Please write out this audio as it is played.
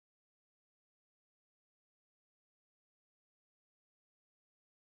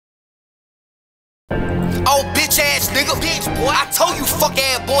Oh, bitch ass nigga. Bitch, boy. I told you fuck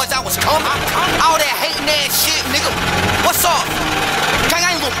ass boys I was coming. All that hating ass shit, nigga. What's up? Gang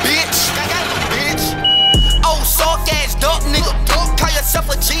ain't little bitch. Oh, soft ass duck, nigga. Call yourself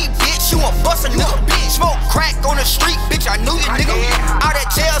a G, bitch. You a bust a nigga. Smoke crack on the street, bitch. I knew you, nigga. All that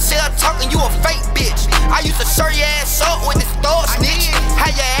jail cell talking, you a fake bitch. I used to serve your ass up with this thug snitch.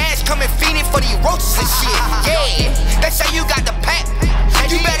 Had your ass coming feeding for these roaches and shit. Yeah, they say you got the pack.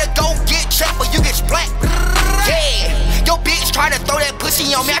 You better go get trapped or you get splat. Yeah, your bitch tried to throw that pussy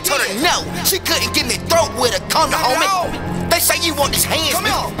on me. I told her no. She couldn't give me throat with a condom, homie. They say you want this hands,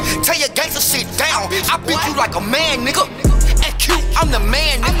 nigga. Tell your gangster sit down. I beat you like a man, nigga. And cute, I'm the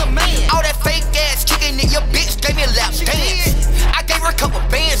man, nigga. All that fake ass kicking in your bitch gave me a lap dance. I gave her a couple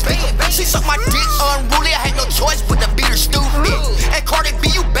bands, nigga. She sucked my dick unruly. I had no choice but to beat her stupid. And Cardi B,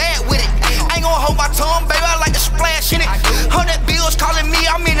 you bad with it. I ain't gonna hold my tongue, baby. I like to splash in it. 100 bills calling me,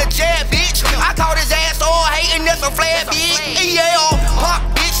 I'm in a jab, bitch. I called his ass all hating, that's a flat, bitch. Yeah, pop,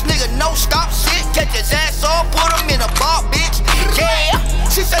 bitch, nigga, no stop shit. Catch his ass off, put him in a bar, bitch. Yeah,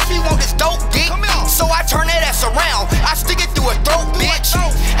 she said she want this dope dick, so I turn that ass around. I stick it through her throat, bitch.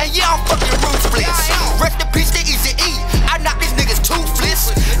 And yeah, I'm fucking ruthless. Rest in peace to Easy E. I knock these niggas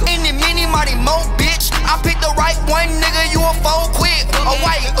toothless. Any, mini, mighty, mo, bitch. I picked the right one, nigga. You a fold quick. Oh,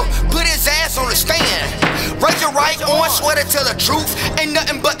 wait, put his ass on the stand. Raise your right arm, swear to tell the truth. Ain't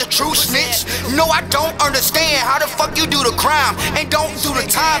nothing but the truth, snitch. No, I don't understand how the fuck you do the crime and don't do the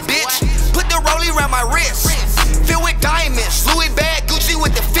time, bitch. Put the rollie around my wrist, filled with diamonds, Louis bag, Gucci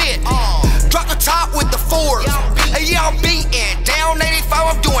with the fit. Drop the top with the Ford. And yeah, I'm beating down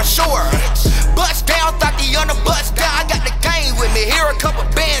 85, I'm doing short. Bust down, thought the under bust down. I got the game with me. Here a couple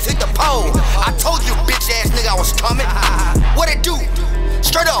bands hit the pole. I told you, bitch ass nigga, I was coming. What it do?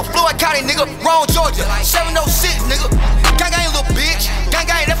 Straight up, Floyd County, nigga, wrong Georgia, 706, nigga. Gang gang, little bitch. Gang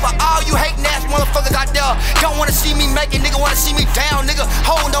gang, that's for all you hating ass motherfuckers out there. Don't wanna see me make it, nigga, wanna see me down, nigga.